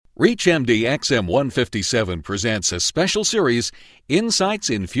ReachMD XM157 presents a special series, Insights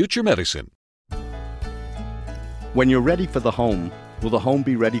in Future Medicine. When you're ready for the home, will the home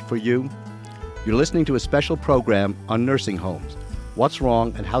be ready for you? You're listening to a special program on nursing homes, what's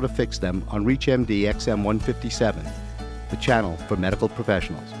wrong and how to fix them on ReachMD XM157, the channel for medical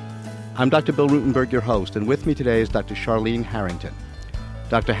professionals. I'm Dr. Bill Rutenberg, your host, and with me today is Dr. Charlene Harrington.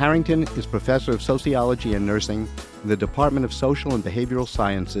 Dr. Harrington is professor of sociology and nursing in the Department of Social and Behavioral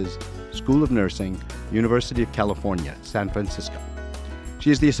Sciences, School of Nursing, University of California, San Francisco.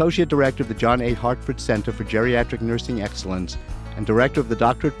 She is the associate director of the John A. Hartford Center for Geriatric Nursing Excellence and director of the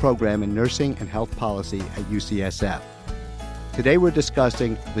doctorate program in nursing and health policy at UCSF. Today we're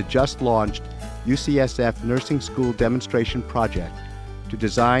discussing the just-launched UCSF Nursing School Demonstration Project to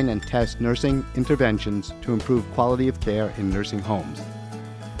design and test nursing interventions to improve quality of care in nursing homes.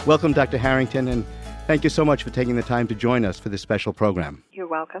 Welcome, Dr. Harrington, and thank you so much for taking the time to join us for this special program. You're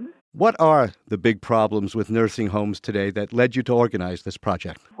welcome. What are the big problems with nursing homes today that led you to organize this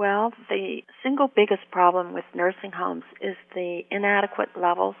project? Well, the single biggest problem with nursing homes is the inadequate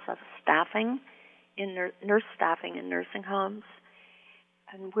levels of staffing, nurse staffing in nursing homes.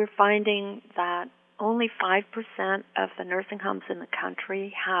 And we're finding that only 5% of the nursing homes in the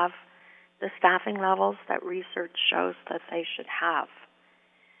country have the staffing levels that research shows that they should have.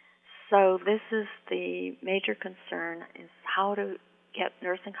 So this is the major concern, is how to get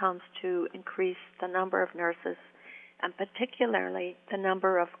nursing homes to increase the number of nurses and particularly the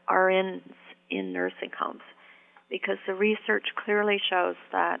number of RNs in nursing homes, because the research clearly shows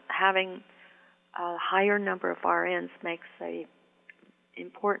that having a higher number of RNs makes an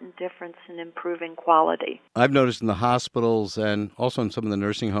important difference in improving quality. I've noticed in the hospitals and also in some of the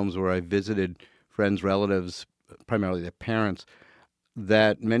nursing homes where I visited friends, relatives, primarily their parents,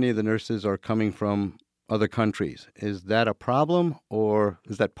 that many of the nurses are coming from other countries. Is that a problem, or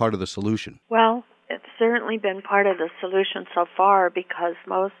is that part of the solution? Well, it's certainly been part of the solution so far, because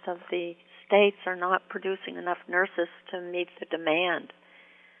most of the states are not producing enough nurses to meet the demand.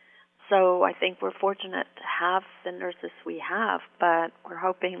 So I think we're fortunate to have the nurses we have, but we're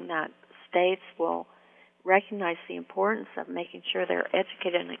hoping that states will recognize the importance of making sure they're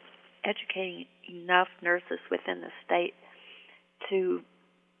educating enough nurses within the state to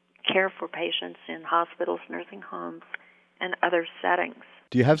care for patients in hospitals, nursing homes, and other settings.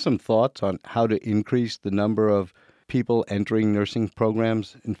 Do you have some thoughts on how to increase the number of people entering nursing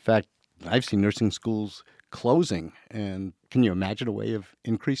programs? In fact, I've seen nursing schools closing, and can you imagine a way of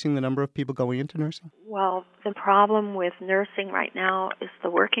increasing the number of people going into nursing? Well, the problem with nursing right now is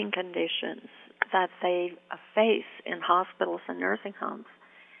the working conditions that they face in hospitals and nursing homes.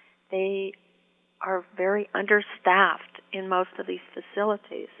 They are very understaffed in most of these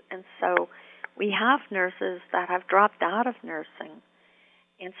facilities, and so we have nurses that have dropped out of nursing,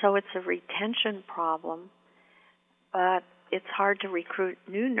 and so it's a retention problem, but it's hard to recruit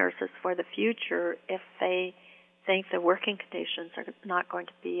new nurses for the future if they think the working conditions are not going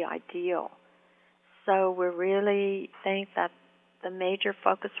to be ideal. So we really think that the major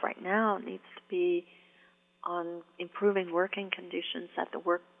focus right now needs to be on improving working conditions at the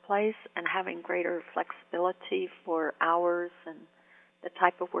workplace and having greater flexibility for hours and the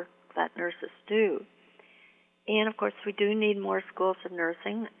type of work that nurses do. And, of course, we do need more schools of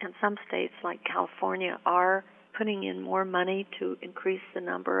nursing, and some states like California are putting in more money to increase the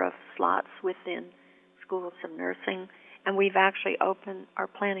number of slots within schools of nursing, and we've actually are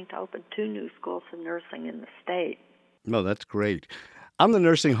planning to open 2 new schools of nursing in the state. No, that's great. I'm the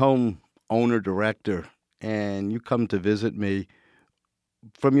nursing home owner-director, and you come to visit me.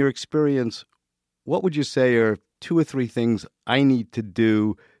 From your experience, what would you say are 2 or 3 things I need to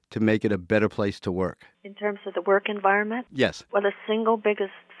do to make it a better place to work? In terms of the work environment? Yes. Well, the single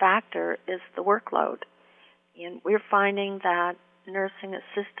biggest factor is the workload. And we're finding that nursing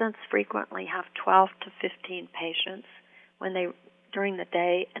assistants frequently have 12 to 15 patients during the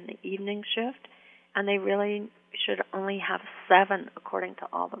day and the evening shift, and they really should only have 7 according to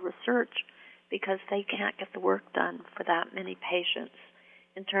all the research, because they can't get the work done for that many patients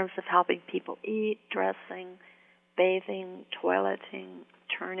in terms of helping people eat, dressing, bathing, toileting,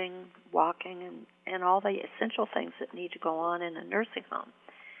 turning, walking, and all the essential things that need to go on in a nursing home.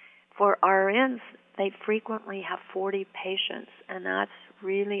 For RNs, they frequently have 40 patients, and that's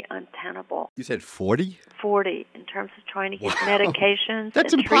really untenable. You said 40? 40 in terms of trying to get medications.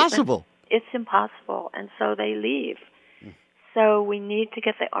 That's and impossible. It's impossible, and so they leave. So we need to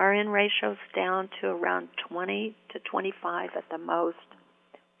get the RN ratios down to around 20 to 25 at the most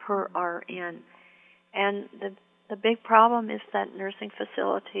per RN. And the big problem is that nursing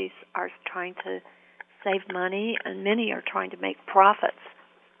facilities are trying to save money, and many are trying to make profits.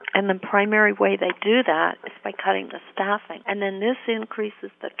 And the primary way they do that is by cutting the staffing. And then this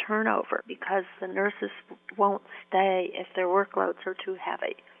increases the turnover because the nurses won't stay if their workloads are too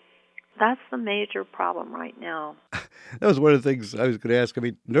heavy. That's the major problem right now. That was one of the things I was going to ask. I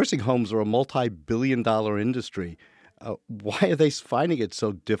mean, nursing homes are a multi-billion-dollar industry. Why are they finding it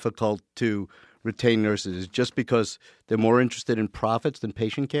so difficult to retain nurses? Is it just because they're more interested in profits than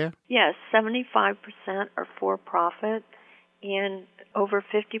patient care? Yes, 75% are for-profit, and over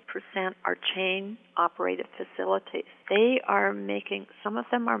 50% are chain-operated facilities. Some of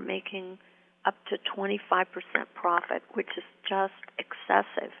them are making up to 25% profit, which is just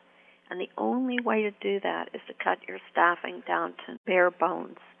excessive. And the only way to do that is to cut your staffing down to bare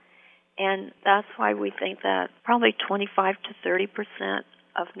bones. And that's why we think that probably 25 to 30%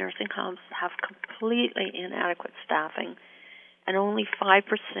 of nursing homes have completely inadequate staffing, and only 5%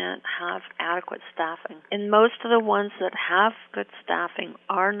 have adequate staffing. And most of the ones that have good staffing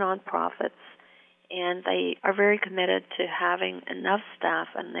are nonprofits, and they are very committed to having enough staff,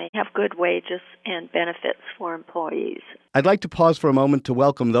 and they have good wages and benefits for employees. I'd like to pause for a moment to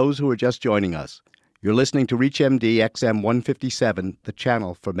welcome those who are just joining us. You're listening to ReachMD XM 157, the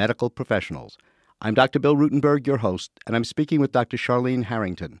channel for medical professionals. I'm Dr. Bill Rutenberg, your host, and I'm speaking with Dr. Charlene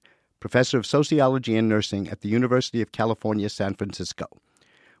Harrington, professor of sociology and nursing at the University of California, San Francisco.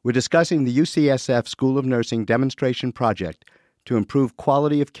 We're discussing the UCSF School of Nursing demonstration project to improve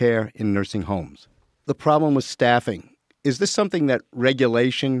quality of care in nursing homes. The problem with staffing, is this something that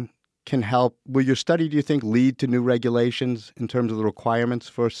regulation can help? Will your study, do you think, lead to new regulations in terms of the requirements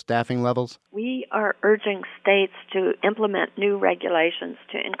for staffing levels? We are urging states to implement new regulations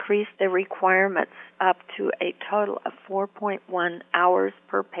to increase the requirements up to a total of 4.1 hours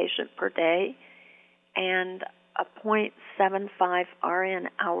per patient per day and a 0.75 RN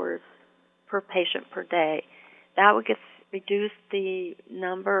hours per patient per day. That would reduce the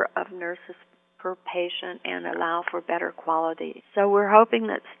number of nurses per patient and allow for better quality. So we're hoping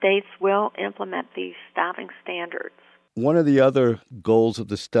that states will implement these staffing standards. One of the other goals of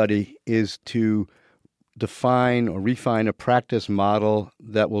the study is to define or refine a practice model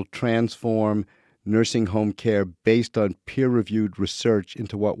that will transform nursing home care based on peer-reviewed research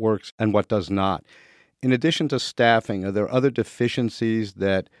into what works and what does not. In addition to staffing, are there other deficiencies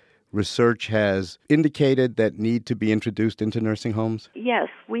that research has indicated that need to be introduced into nursing homes? Yes,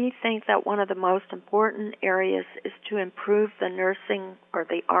 we think that one of the most important areas is to improve the nursing or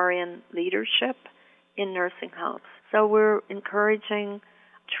the RN leadership in nursing homes. So we're encouraging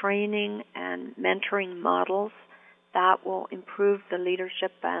training and mentoring models that will improve the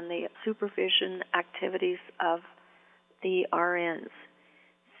leadership and the supervision activities of the RNs.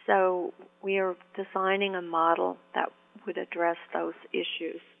 So we are designing a model that would address those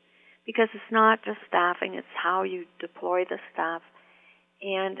issues. Because it's not just staffing, it's how you deploy the staff.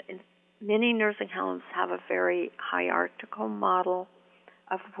 And many nursing homes have a very hierarchical model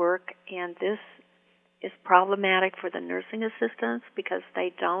of work, and this is problematic for the nursing assistants because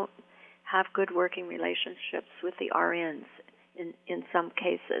they don't have good working relationships with the RNs in some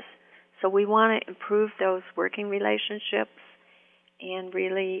cases. So we want to improve those working relationships and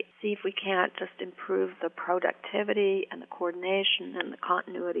really see if we can't just improve the productivity and the coordination and the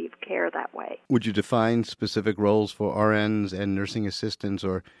continuity of care that way. Would you define specific roles for RNs and nursing assistants,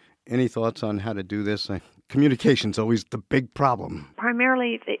 or any thoughts on how to do this? Communication's always the big problem.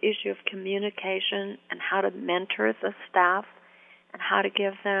 Primarily the issue of communication and how to mentor the staff and how to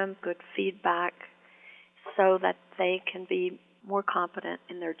give them good feedback so that they can be more competent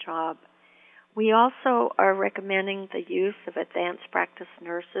in their job. We also are recommending the use of advanced practice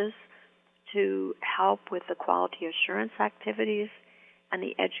nurses to help with the quality assurance activities and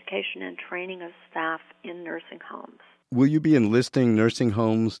the education and training of staff in nursing homes. Will you be enlisting nursing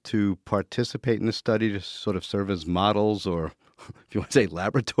homes to participate in the study to sort of serve as models, or if you want to say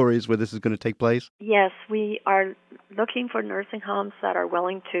laboratories where this is going to take place? Yes, we are looking for nursing homes that are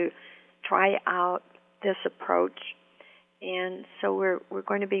willing to try out this approach. And so we're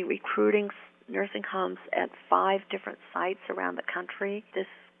going to be recruiting nursing homes at 5 different sites around the country this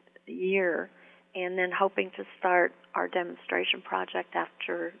year, and then hoping to start our demonstration project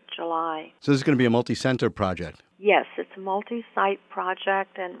after July. So this is going to be a multi-center project? Yes, it's a multi-site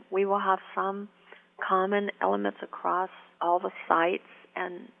project, and we will have some common elements across all the sites,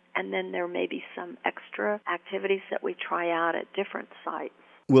 and then there may be some extra activities that we try out at different sites.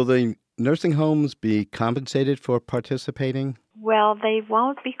 Will the nursing homes be compensated for participating? Well, they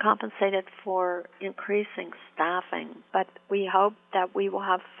won't be compensated for increasing staffing, but we hope that we will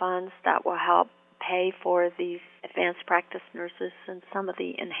have funds that will help pay for these advanced practice nurses and some of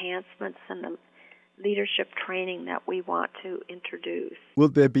the enhancements and the leadership training that we want to introduce. Will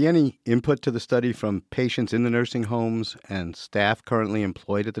there be any input to the study from patients in the nursing homes and staff currently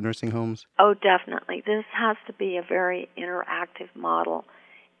employed at the nursing homes? Oh, definitely. This has to be a very interactive model,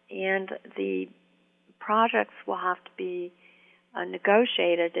 and the projects will have to be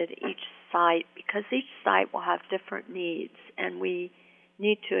negotiated at each site because each site will have different needs, and we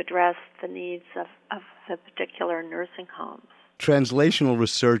need to address the needs of the particular nursing homes. Translational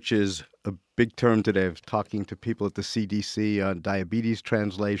research is a big term today. I was talking to people at the CDC on diabetes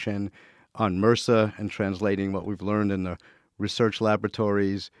translation, on MRSA, and translating what we've learned in the research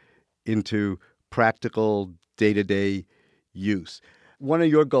laboratories into practical day-to-day use. One of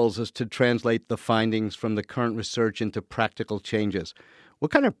your goals is to translate the findings from the current research into practical changes. What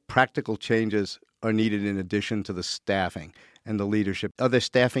kind of practical changes are needed in addition to the staffing and the leadership? Are there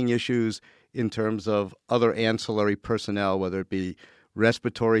staffing issues in terms of other ancillary personnel, whether it be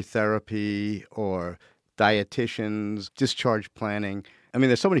respiratory therapy or dietitians, discharge planning? I mean,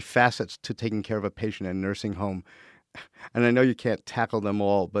 there's so many facets to taking care of a patient in a nursing home. And I know you can't tackle them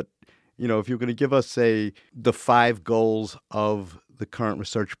all, but, you know, if you're going to give us, the 5 goals of the current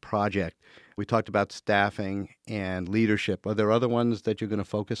research project, we talked about staffing and leadership. Are there other ones that you're going to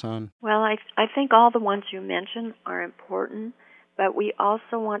focus on? Well, I think all the ones you mentioned are important, but we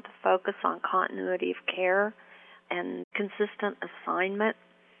also want to focus on continuity of care and consistent assignment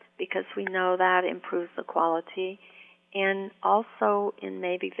because we know that improves the quality, and also in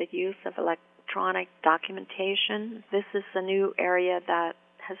maybe the use of electronic documentation. This is a new area that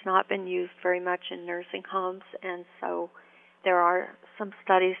has not been used very much in nursing homes, and so there are some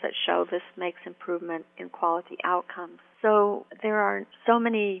studies that show this makes improvement in quality outcomes. So there are so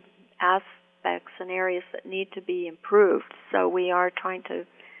many aspects and areas that need to be improved, so we are trying to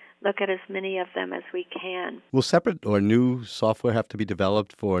look at as many of them as we can. Will separate or new software have to be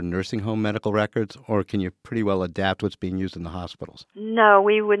developed for nursing home medical records, or can you pretty well adapt what's being used in the hospitals? No,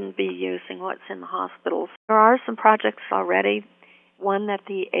 we wouldn't be using what's in the hospitals. There are some projects already, one that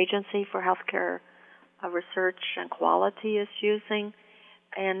the Agency for Healthcare Research and Quality is using,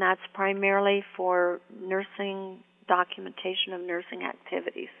 and that's primarily for nursing documentation of nursing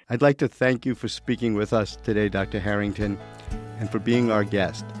activities. I'd like to thank you for speaking with us today, Dr. Harrington, and for being our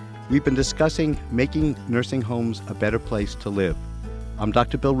guest. We've been discussing making nursing homes a better place to live. I'm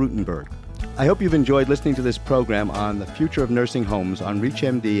Dr. Bill Rutenberg. I hope you've enjoyed listening to this program on the future of nursing homes on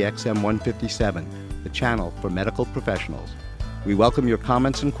ReachMD XM 157, the channel for medical professionals. We welcome your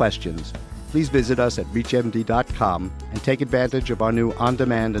comments and questions. Please visit us at reachmd.com and take advantage of our new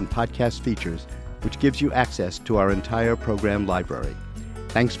on-demand and podcast features, which gives you access to our entire program library.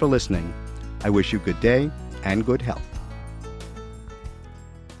 Thanks for listening. I wish you good day and good health.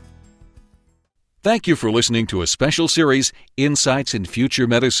 Thank you for listening to a special series, Insights in Future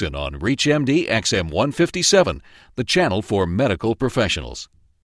Medicine on ReachMD XM 157, the channel for medical professionals.